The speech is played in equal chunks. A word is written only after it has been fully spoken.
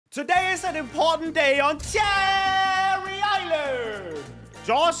Today is an important day on Cherry Island.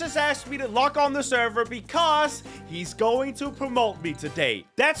 Josh has asked me to log on the server because he's going to promote me today.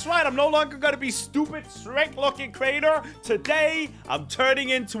 That's right, I'm no longer going to be stupid, Shrek-looking Crainer. Today, I'm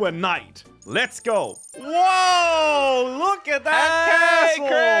turning into a knight. Let's go. Whoa, look at that castle.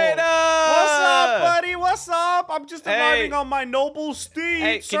 Crainer! What's up, buddy? What's up? I'm just arriving on my noble steed,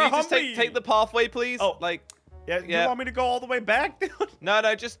 Hey, Sir can you just Humpy. take the pathway, please? Oh. Like, Yeah, you want me to go all the way back, dude? No,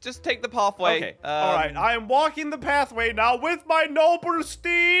 just take the pathway. Okay, all right. I am walking the pathway now with my noble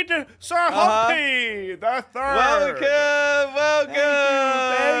steed, Sir Humpy the Third. Welcome.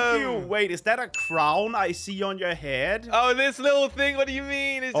 Thank you. Wait, is that a crown I see on your head? Oh, this little thing. What do you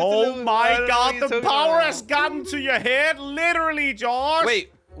mean? It's just Oh my God, the power about. has gotten to your head, literally, Josh.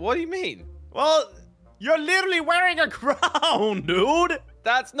 Wait, what do you mean? Well, you're literally wearing a crown, dude.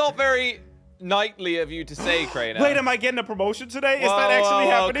 That's not very knightly of you to say, Crainer. Wait, am I getting a promotion today? Is Whoa, that actually whoa,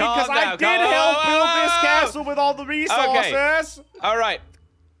 happening? Because I did help build this castle with all the resources. Okay. All right.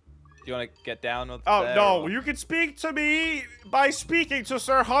 Do you want to get down? Oh, no. You can speak to me by speaking to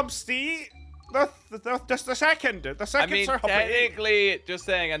Sir Humpty. Just the second. The second, I mean, Sir Humpty. technically, just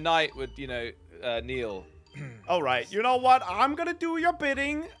saying a knight would, kneel. All right. You know what? I'm going to do your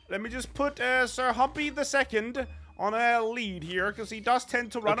bidding. Let me just put Sir Humpty the Second on a lead here, because he does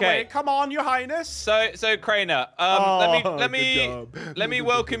tend to run away. Come on, Your Highness. So Crainer, let me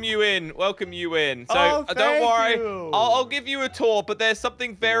welcome you in. Welcome you in. So don't worry, I'll give you a tour, but there's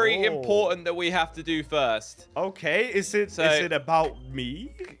something very important that we have to do first. Okay, is it about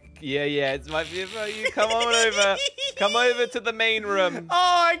me? Yeah, it might be about you. Come on over. Come over to the main room. Oh,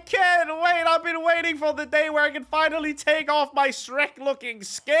 I can't wait. I've been waiting for the day where I can finally take off my Shrek-looking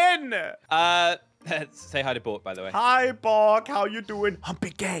skin. Say hi to Bork, by the way. Hi, Bork. How you doing? Humpy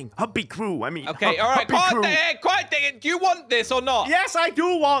gang. Humpy crew. I mean, okay, all right. Quiet, dang it. Do you want this or not? Yes, I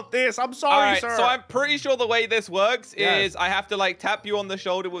do want this. I'm sorry, sir. So I'm pretty sure the way this works is I have to, tap you on the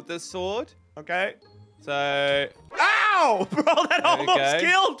shoulder with this sword. Okay. So... Ow! Bro, that almost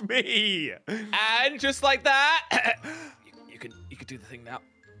killed me. And just like that, you can do the thing now.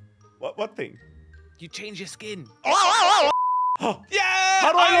 What thing? You change your skin. Oh. Yeah!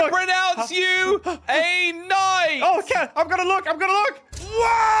 How do I look? Pronounce you a knight! Oh, okay. I'm gonna look.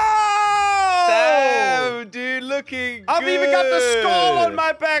 Whoa! Damn, dude, looking I've even got the skull on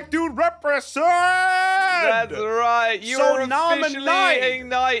my back, dude. Represent! That's right. You are officially a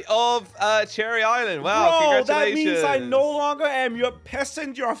knight of Cherry Island. Wow, bro, congratulations. That means I no longer am your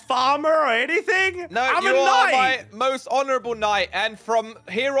peasant, your farmer, or anything. No, I'm you a are knight. my most honorable knight. And from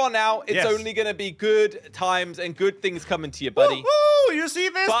here on out, it's only going to be good times and good things coming to you, buddy. Woohoo! You see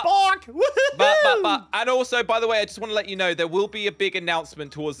this, Bork? But, and also, by the way, I just want to let you know, there will be a big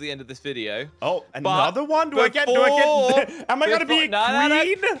announcement towards the end of this video. Oh, another one? Am I going to be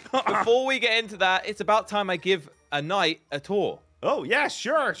queen? Before we get into that, it's about time I give a knight a tour. Oh, yeah,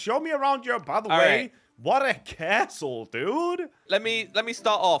 sure. Show me around your, by the way, what a castle, dude. Let me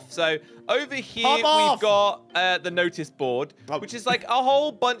start off. So over here, we've got the notice board, which is like a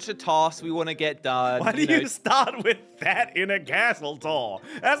whole bunch of tasks we want to get done. Why do you start with that in a castle tour?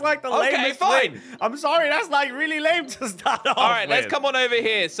 That's like the lamest thing. I'm sorry, that's like really lame to start off All right, with. let's come on over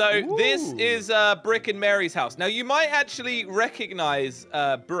here. So this is Brick and Mary's house. Now, you might actually recognize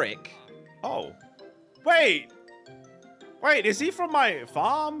Brick. Oh. Wait, is he from my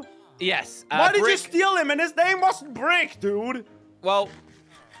farm? Yes. Why did you steal him? And his name wasn't Brick, dude. Well,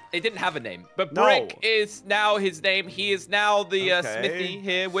 it didn't have a name, but Brick is now his name. He is now the smithy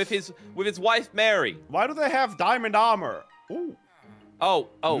here with his wife Mary. Why do they have diamond armor? Ooh. Oh,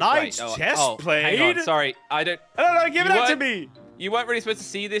 Knight's chest plate. Hang on, sorry, I don't. No, give it to me. You weren't really supposed to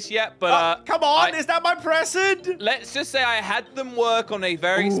see this yet, but come on, is that my present? Let's just say I had them work on a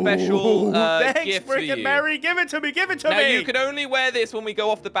very special gift for you. Thanks, Mary. Give it to me. Now, you can only wear this when we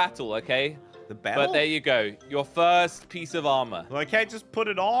go off the battle, okay? The battle? But there you go. Your first piece of armor. Well, I can't just put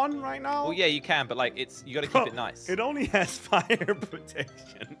it on right now? Well, yeah, you can, but you got to keep it nice. It only has fire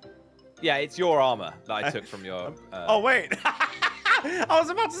protection. Yeah, it's your armor that I took from your... oh, wait. I was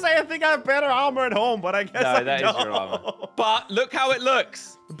about to say I think I have better armor at home, but I guess I don't. No, that is your armor. But look how it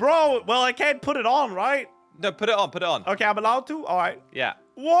looks. Bro, well, I can't put it on, right? No, put it on, put it on. Okay, I'm allowed to? All right. Yeah.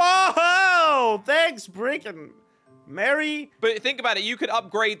 Whoa! Thanks, Brick and Mary. But think about it. You could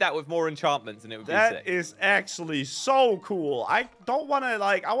upgrade that with more enchantments and it would be sick. That is actually so cool. I don't want to,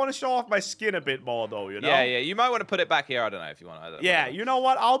 I want to show off my skin a bit more, though, you know? Yeah. You might want to put it back here. I don't know if you want to. Yeah, you know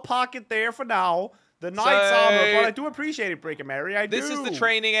what? I'll park it there for now. The knight's armor, but I do appreciate it, Brick and Mary. I do. This is the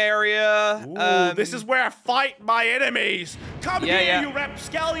training area. Ooh, this is where I fight my enemies. Come here, you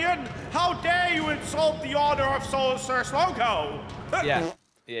rapscallion! How dare you insult the honor of Sir Slowco? Yeah.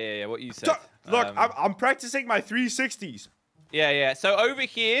 Yeah. What you said. Look, I'm practicing my 360s. Yeah. So over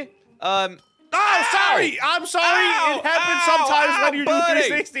here, Oh, sorry! I'm sorry! It happens sometimes when you do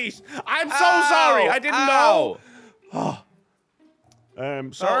 360s! I'm so sorry! I didn't know!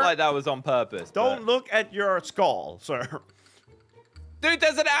 Sir? Felt like that was on purpose. Don't look at your skull, sir. Dude,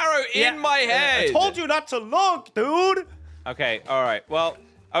 there's an arrow in my head! I told you not to look, dude! Okay, alright. Well,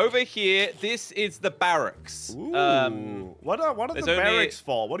 over here, this is the barracks. Ooh. What are the barracks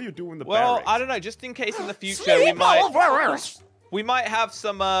for? What do you do in the barracks? Well, I don't know. Just in case in the future we might have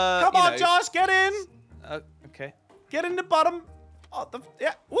some, Come on, Josh, get in! Okay. Get in the bottom.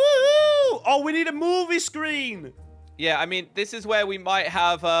 Yeah. Woo! Oh, we need a movie screen. Yeah, I mean, this is where we might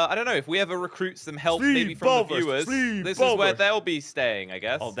have, I don't know, if we ever recruit some help maybe from the viewers, this is where they'll be staying, I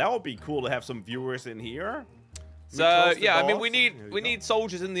guess. Oh, that would be cool to have some viewers in here. So, yeah, I mean, we need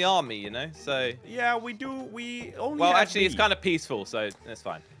soldiers in the army, you know, so... Yeah, we do, we only Well, have actually, it's kind of peaceful, so that's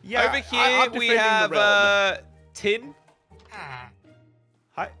fine. Yeah, over here, we have, Tin.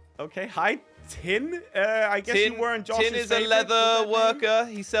 Hi, okay, hi, Tin? I guess you weren't Josh's Tin is a leather worker.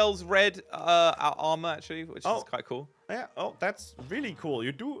 He sells red armor, actually, which is quite cool. Yeah, oh, that's really cool.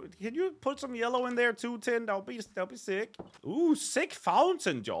 Can you put some yellow in there too, Tin? That'll be sick. Ooh, sick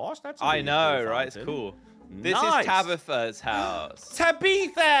fountain, Josh. That's a really cool right? It's cool. This is Tabitha's house.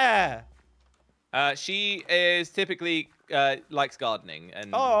 Tabitha! She is typically likes gardening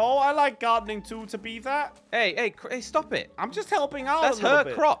and. Oh, I like gardening too, Tabitha. Hey, stop it! I'm just helping out. That's a little her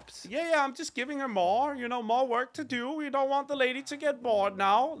bit. crops. Yeah, I'm just giving her more. You know, more work to do. We don't want the lady to get bored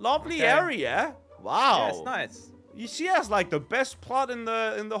now. Lovely area. Wow. Yeah, it's nice. She has like the best plot in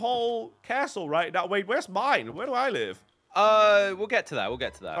the whole castle right now. Wait, where's mine? Where do I live? We'll get to that.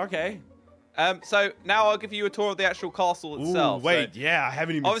 Okay. So now I'll give you a tour of the actual castle itself. Ooh, wait, yeah, I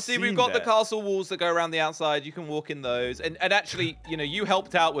haven't even obviously seen we've got that. the castle walls that go around the outside. You can walk in those, and actually, you know, you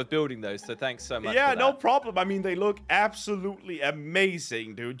helped out with building those, so thanks so much. Yeah, for that. no problem. I mean, they look absolutely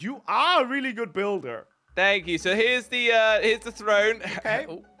amazing, dude. You are a really good builder. Thank you. So here's the throne. Okay.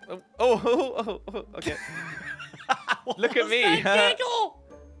 Okay. Look at me.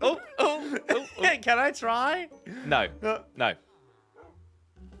 Hey, can I try? No. No.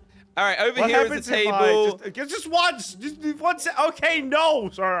 All right, over here is the table. Just once. Okay, no,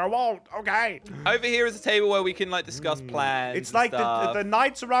 sir, I won't. Okay. Over here is a table where we can like discuss plans. It's like the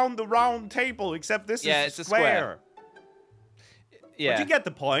knights around the round table, except this is a square. Yeah. But you get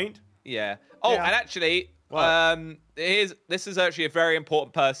the point. Yeah. Oh, and actually, what? this is actually a very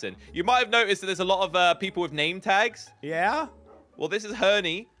important person. You might have noticed that there's a lot of people with name tags. Yeah. Well, this is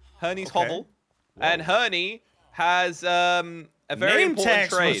Herney's hovel, and Herney has a very important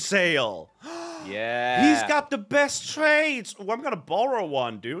trade. Name tags for sale. Yeah. He's got the best trades. Oh, I'm gonna borrow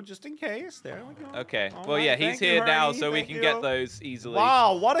one, dude, just in case. There we go. Okay. Well, yeah, he's here now, so we can get those easily.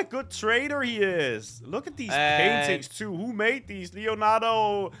 Wow, what a good trader he is. Look at these paintings, too. Who made these?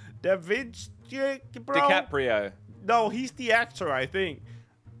 Leonardo da Vinci, bro? DiCaprio. No, he's the actor, I think.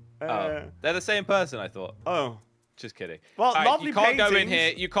 They're the same person, I thought. Oh. Just kidding. Well, lovely you can't paintings. go in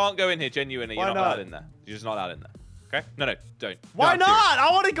here. You can't go in here genuinely. Why You're not not? allowed in there. You're just not allowed in there. Okay? No, don't. Why No, not? I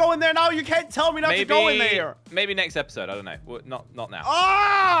want to go in there now. You can't tell me not to go in there. Maybe next episode. I don't know. Well, not now.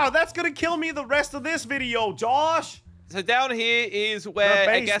 Ah, that's going to kill me the rest of this video, Josh. So down here is where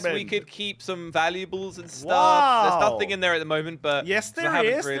I guess we could keep some valuables and stuff. Wow. There's nothing in there at the moment, but yes, there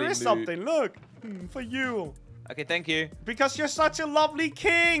is. There is something. Look, for you. Okay, thank you. Because you're such a lovely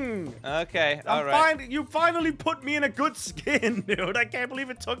king. Okay, all right. You finally put me in a good skin, dude. I can't believe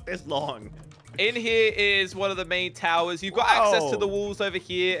it took this long. In here is one of the main towers. You've got access to the walls over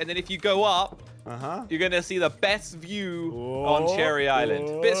here, and then if you go up, you're going to see the best view on Cherry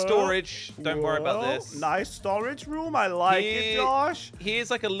Island. Bit of storage. Don't worry about this. Nice storage room. I like it, Josh.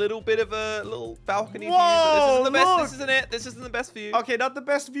 Here's like a little bit of a little balcony view. But this isn't the best. This isn't it. This isn't the best view. Okay, not the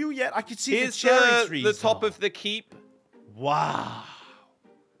best view yet. I can see Here's the cherry trees. the top of the keep. Wow.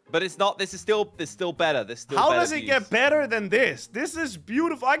 But it's not. This is still better. How does it get better than this? This is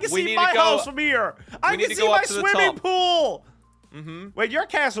beautiful. I can see my house from here. I can see my swimming pool. Wait, your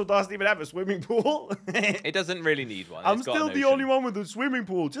castle doesn't even have a swimming pool. It doesn't really need one. I'm still the only one with a swimming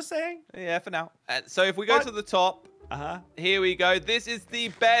pool. Just saying. Yeah, for now. So if we go to the top, here we go. This is the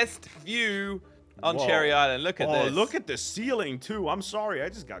best view on Cherry Island. Look at this. Oh, look at the ceiling too. I'm sorry, I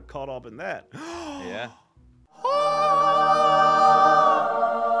just got caught up in that. Yeah.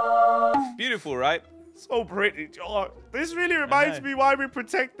 Beautiful, right? So pretty, George. This really reminds me why we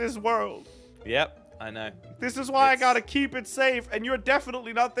protect this world. Yep, I know. This is why I gotta keep it safe, and you're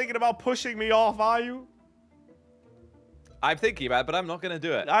definitely not thinking about pushing me off, are you? I'm thinking about it, but I'm not gonna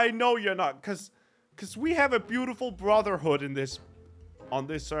do it. I know you're not, cause we have a beautiful brotherhood in this on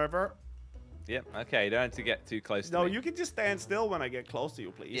this server. Yep. Okay. Don't have to get too close to No, me. you can just stand still when I get close to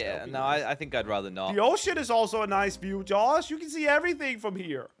you, please. Yeah. No, I think I'd rather not. The ocean is also a nice view, Josh. You can see everything from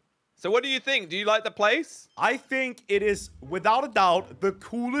here. So what do you think? Do you like the place? I think it is, without a doubt, the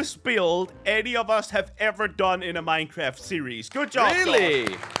coolest build any of us have ever done in a Minecraft series. Good job, Really?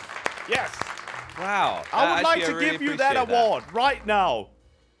 Josh. Yes. Wow. I would like to give you that award right now.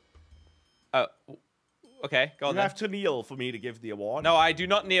 Oh, okay. Go on You then. have to kneel for me to give the award. No, I do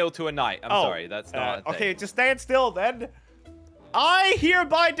not kneel to a knight. I'm sorry. That's not a thing. Okay, just stand still then. I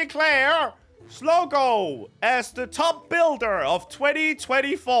hereby declare Slogo as the top builder of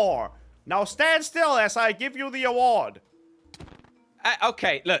 2024. Now stand still as I give you the award.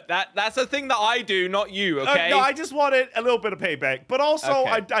 Okay, look, that's a thing that I do, not you, okay? No, I just wanted a little bit of payback. But also,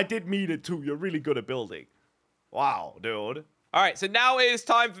 Okay. I did mean it too. You're really good at building. Wow, dude. All right, so now it is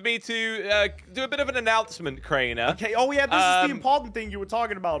time for me to do a bit of an announcement, Crainer. Okay, oh yeah, this is the important thing you were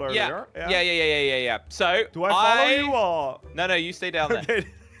talking about earlier. Yeah. So, Do I follow you or? No, you stay down there. Okay.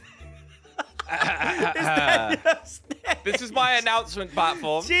 Is that your snake? This is my announcement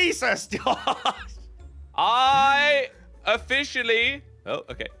platform. Jesus, Josh. I officially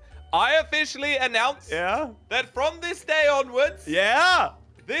announce that from this day onwards, Yeah.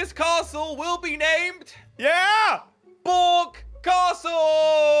 this castle will be named Yeah. Borg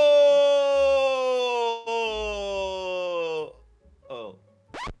Castle! Oh.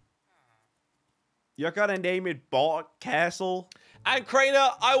 You're gonna name it Borg Castle? And Crainer,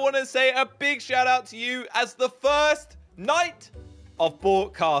 I want to say a big shout out to you as the first knight of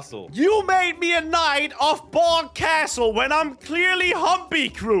Borg Castle. You made me a knight of Borg Castle when I'm clearly Humpy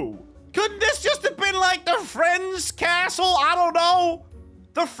Crew. Couldn't this just have been like the Friends Castle? I don't know.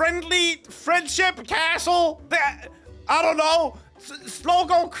 The Friendship Castle? I don't know.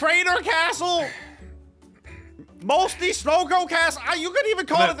 Slogo Crainer Castle? Mostly Slogo Castle? You could even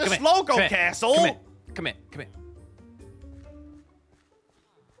call it the Slogo Castle. Come here.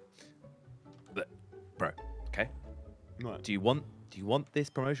 Bro, okay? What? Do you want this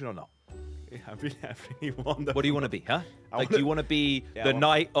promotion or not? Yeah, I really want that. What do you want to be, huh? I Do you want to be Yeah, the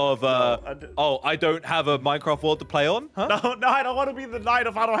knight of, I don't have a Minecraft world to play on, huh? No, I don't want to be the knight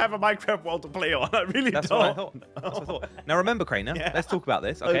if I don't have a Minecraft world to play on. I really That's don't. what I thought. That's what I thought. Now remember, Crainer, Yeah. let's talk about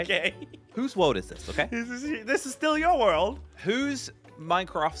this, okay? Okay. Whose world is this, okay? This is still your world. Whose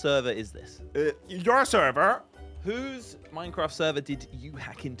Minecraft server is this? Your server. Whose Minecraft server did you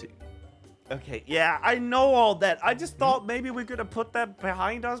hack into? Okay, yeah, I know all that. I just thought maybe we could have put that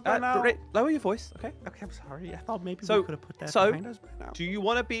behind us by now. Lower your voice, okay? Okay, I'm sorry. I thought maybe So- we could have put that so- behind us by now. Do you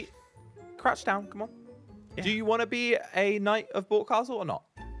want to be... Crouch down, come on. Yeah. Do you want to be a knight of Borg Castle or not?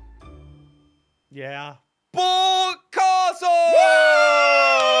 Yeah. Borg Castle!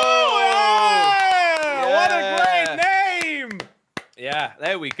 Yeah! What a great name! Yeah,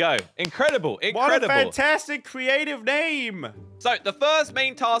 there we go. Incredible. What a fantastic creative name! So the first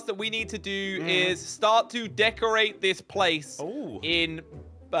main task that we need to do is start to decorate this place in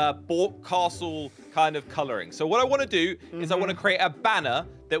Borg Castle kind of coloring. So what I want to do is I want to create a banner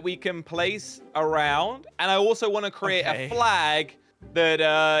that we can place around, and I also want to create a flag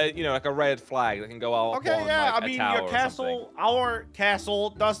that, you know, like a red flag that can go out. Okay, on, yeah, like, I mean, a tower your or castle, our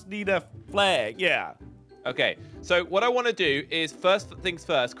castle does need a flag, yeah. Okay, so what I want to do is first things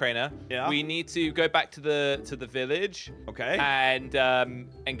first, Crainer. Yeah. We need to go back to the village. Okay. And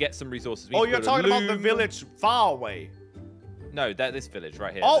get some resources. We Oh, need to you're build a talking about the loom. village far away. No, this village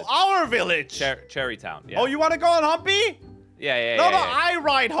right here. Oh, our village. Cherrytown. Yeah. Oh, you want to go on Humpy? Yeah. No, yeah. I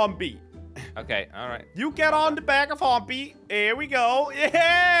ride Humpy. Okay, all right. You get on the back of Humpy. Here we go.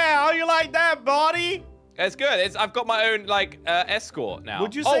 Yeah, how you like that, buddy? It's good. I've got my own like escort now.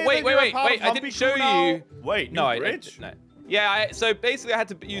 Would you say wait, that you're a part wait! of I Humpy didn't show crew now? you. Wait, No, bridge? no. Yeah, so basically I had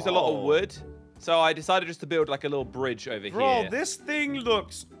to use a lot of wood. So I decided just to build like a little bridge over here. Bro, this thing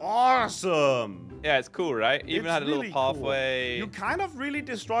looks awesome. Yeah, it's cool, right? Even It's had a really little pathway. Cool. You kind of really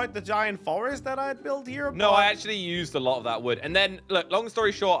destroyed the giant forest that I had built here. No, but... I actually used a lot of that wood. And then, look, long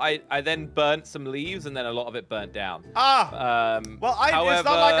story short, I then burnt some leaves and then a lot of it burnt down. Well, however, it's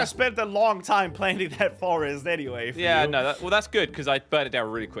not like I spent a long time planting that forest anyway. Yeah, you. no, that's good because I burnt it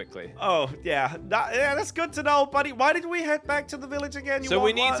down really quickly. Oh, yeah. Yeah, that's good to know, buddy. Why did we head back to the village again? So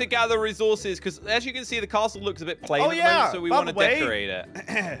we need to gather resources because, as you can see, the castle looks a bit plain Oh, at the yeah. moment, so we By want to the way, decorate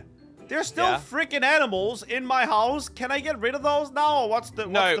it. There's still Yeah. freaking animals in my house. Can I get rid of those now, or what's the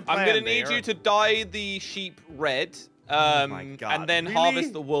No, what's the plan I'm going to need there? you to dye the sheep red, my God, and then really?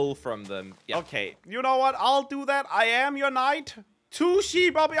 harvest the wool from them. Yeah. Okay, you know what? I'll do that. I am your knight. 2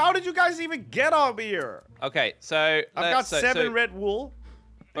 sheep up here. How did you guys even get up here? Okay, so I've got 7 red wool.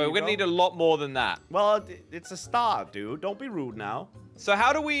 There we're you going to go. need a lot more than that. Well, it's a star, dude. Don't be rude now. So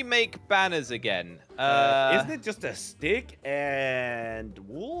how do we make banners again? Isn't it just a stick and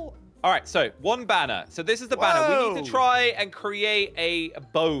wool? All right, so one banner. So this is the banner. We need to try and create a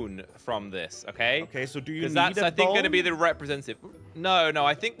bone from this, okay? Okay, so do you need that's, a I think, bone? going to be the representative. No,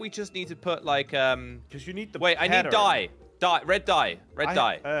 I think we just need to put, like, Because you need the Wait, pattern. I need dye. Red dye.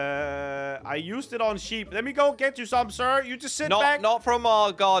 I used it on sheep. Let me go get you some, sir. You just sit back. Not from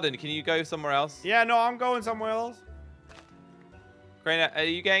our garden. Can you go somewhere else? Yeah, no, I'm going somewhere else. Crainer, are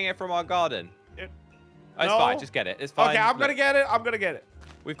you getting it from our garden? No. It's fine. Just get it. It's fine. Okay, I'm going to get it. I'm going to get it.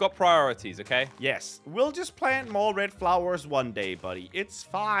 We've got priorities, okay? Yes. We'll just plant more red flowers one day, buddy. It's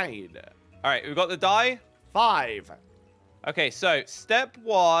fine. All right, we've got the dye. 5. Okay, so step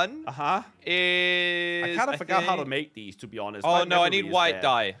 1 is... I kind of forgot how to make these, to be honest. Oh, no, I need white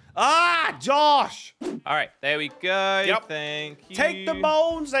dye. Ah, Josh! All right, there we go. Yep. Thank you. Take the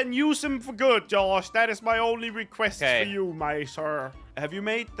bones and use them for good, Josh. That is my only request for you, my sir. Have you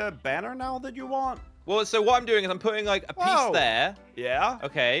made the banner now that you want? Well, so what I'm doing is I'm putting, like, a piece there. Yeah.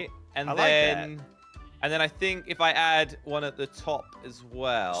 Okay, and I then... like that. And then I think if I add one at the top as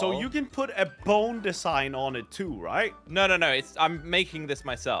well. So you can put a bone design on it too, right? No. I'm making this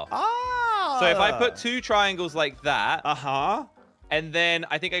myself. Ah. So if I put 2 triangles like that. And then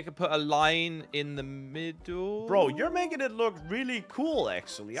I think I could put a line in the middle. Bro, you're making it look really cool,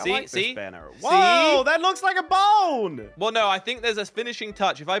 actually. I like this banner. See? Whoa, that looks like a bone. Well, no, I think there's a finishing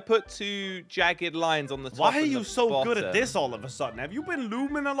touch. If I put 2 jagged lines on the top. Why are you so bottom, good at this all of a sudden? Have you been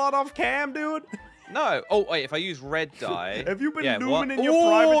looming a lot off cam, dude? No. Oh, wait, if I use red dye. Have you been looming in your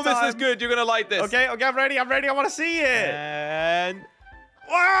private time? This is good. You're going to like this. Okay, I'm ready. I want to see it. And...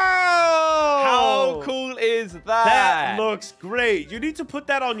 Whoa! How cool is that? That looks great. You need to put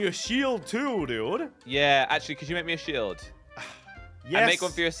that on your shield too, dude. Yeah, actually, could you make me a shield? Yes. And make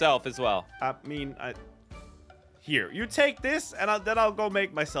one for yourself as well. I mean, here, you take this, and then I'll go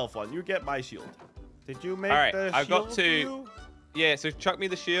make myself one. You get my shield. Did you make the shield? I've got 2. Yeah, so chuck me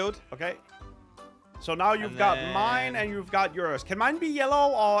the shield. Okay. So now you've got mine and you've got yours. Can mine be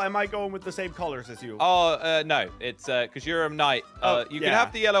yellow, or am I going with the same colors as you? Oh, no. It's because you're a knight. You can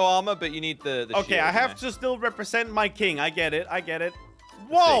have the yellow armor, but you need the shield. Okay, I have to still represent my king. I get it.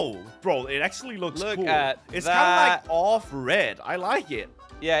 Whoa! Bro, it actually looks cool. It's kind of like off red. I like it.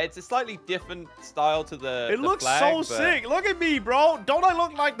 Yeah, it's a slightly different style to the It looks flag, so sick. Look at me, bro. Don't I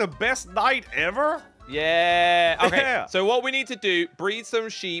look like the best knight ever? Yeah. Okay, so what we need to do, breed some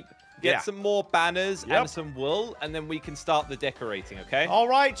sheep, get some more banners and some wool, and then we can start the decorating, okay? All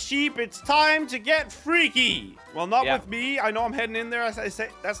right, sheep, it's time to get freaky. Well, not with me. I know I'm heading in there. As I say,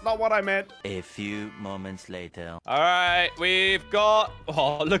 that's not what I meant. A few moments later. All right, we've got...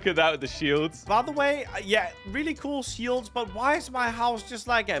 Oh, look at that with the shields. By the way, yeah, really cool shields, but why is my house just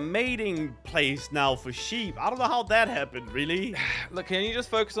like a mating place now for sheep? I don't know how that happened, really. Look, can you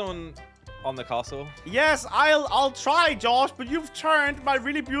just focus on the castle? Yes, I'll try, Josh, but you've turned my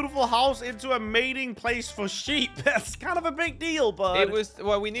really beautiful house into a mating place for sheep. That's kind of a big deal, bud. It was,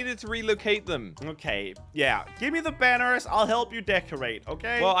 well, we needed to relocate them. Okay, yeah. Give me the banners. I'll help you decorate,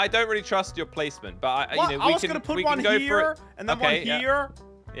 okay? Well, I don't really trust your placement, but I was going to put one here and then one here.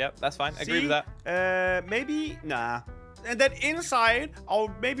 Yep, that's fine. I agree with that. Maybe, nah. And then inside,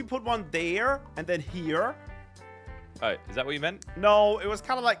 I'll maybe put one there and then here. Oh, is that what you meant? No, it was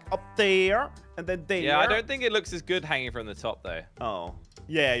kind of like up there and then there. Yeah, I don't think it looks as good hanging from the top, though. Oh,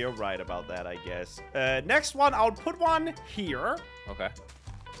 yeah, you're right about that, I guess. Next one, I'll put one here. Okay.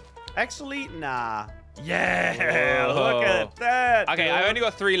 Actually, nah. Yeah, look at that. Okay, dude. I only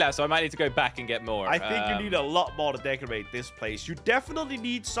got 3 left, so I might need to go back and get more. I think you need a lot more to decorate this place. You definitely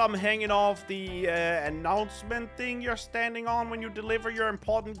need some hanging off the announcement thing you're standing on when you deliver your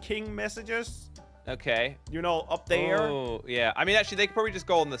important king messages. Okay. You know, up there. Oh, yeah. I mean, actually, they could probably just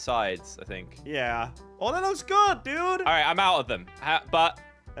go on the sides, I think. Yeah. Oh, that looks good, dude. All right, I'm out of them. But...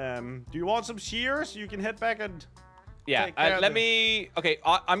 do you want some shears? You can head back and... Yeah, let me... Okay,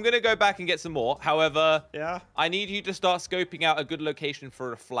 I'm going to go back and get some more. However, I need you to start scoping out a good location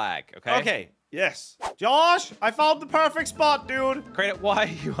for a flag, okay? Okay, yes. Josh, I found the perfect spot, dude. Crainer, why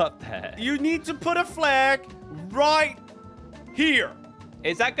are you up there? You need to put a flag right here.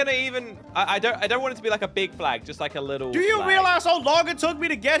 Is that gonna even... I don't want it to be like a big flag, just like a little Do you flag. realize how long it took me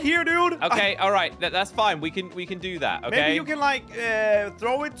to get here, dude? Okay, all right. That's fine. We can do that, okay? Maybe you can, like,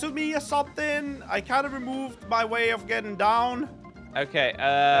 throw it to me or something. I kind of removed my way of getting down. Okay,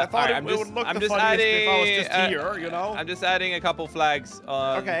 I thought it would look the funniest if I was just here, you know? I'm just adding a couple flags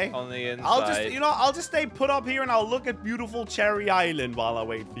on the inside. I'll just stay put up here and I'll look at beautiful Cherry Island while I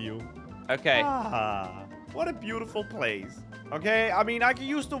wait for you. Okay. Ah, what a beautiful place. Okay, I mean, I can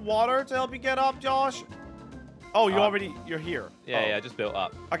use the water to help you get up, Josh. Oh, you're here. Yeah, oh. yeah, I just built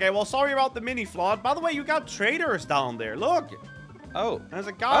up. Okay, well, sorry about the mini flood. By the way, you got traders down there. Look. Oh. There's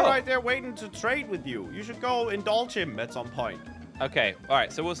a guy right there waiting to trade with you. You should go indulge him at some point. Okay, all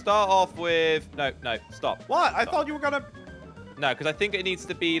right. So we'll start off with... No, stop. What? Stop. I thought you were going to... No, because I think it needs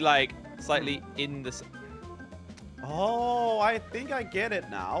to be, like, slightly in the... Oh, I think I get it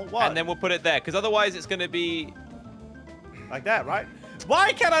now. What? And then we'll put it there, because otherwise it's going to be... Like that, right?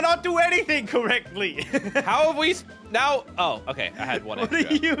 Why can I not do anything correctly? How have we... Now... Oh, okay. I had one What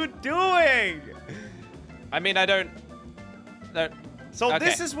extra. are you doing? I mean, I don't... So okay.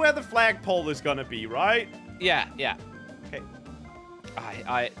 this is where the flagpole is going to be, right? Yeah. Okay.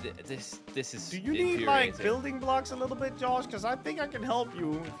 This is Do you need, like, building blocks a little bit, Josh? Because I think I can help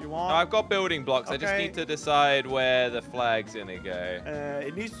you if you want. No, I've got building blocks. Okay. I just need to decide where the flag's gonna go.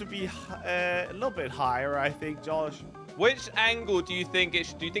 It needs to be a little bit higher, I think, Josh. Which angle do you think it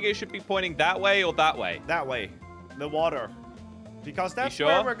should... Do you think it should be pointing that way or that way? That way. The water. Because that's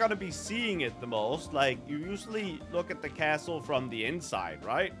where we're going to be seeing it the most. Like, you usually look at the castle from the inside,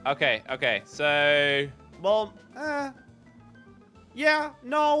 right? Okay. So... Well, yeah,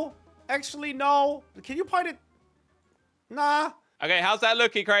 no. Actually, no. Can you point it? Nah. Okay, how's that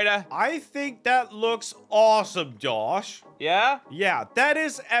looking, Crainer? I think that looks awesome, Josh. Yeah? Yeah, that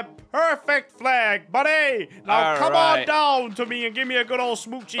is a perfect flag, buddy. Now come on down to me and give me a good old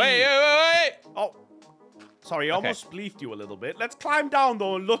smoochie. Wait. Oh, sorry, I almost spleefed you a little bit. Let's climb down,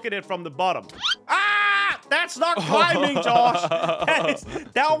 though, and look at it from the bottom. Ah! That's not climbing, Josh.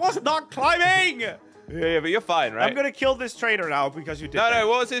 That was not climbing. Yeah, but you're fine, right? I'm going to kill this trader now because you did that. No,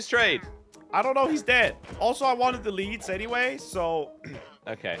 what was his trade? I don't know. He's dead. Also, I wanted the leads anyway, so...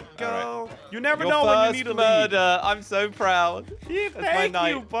 Okay. Go. All right. You never know when you need a lead. I'm so proud. Yeah, thank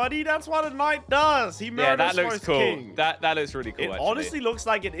you, buddy. That's what a knight does. He murders for his king. That looks really cool, It actually. honestly looks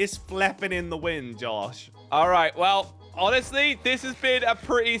like it is flapping in the wind, Josh. All right. Well, honestly, this has been a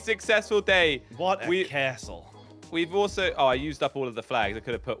pretty successful day. What a castle. We've also... Oh, I used up all of the flags. I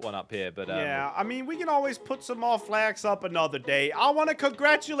could have put one up here, but... Yeah, I mean, we can always put some more flags up another day. I want to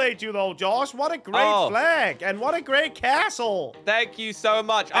congratulate you, though, Josh. What a great flag. And what a great castle. Thank you so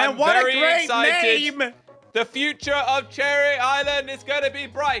much. And I'm what very a great excited. name. The future of Cherry Island is going to be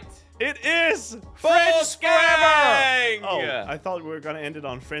bright. It is. Friends forever. Oh, I thought we were going to end it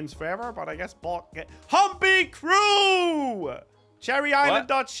on Friends forever, but I guess... Humpy Crew.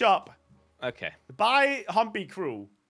 Cherryisland.shop. Okay. Buy Humpy Crew.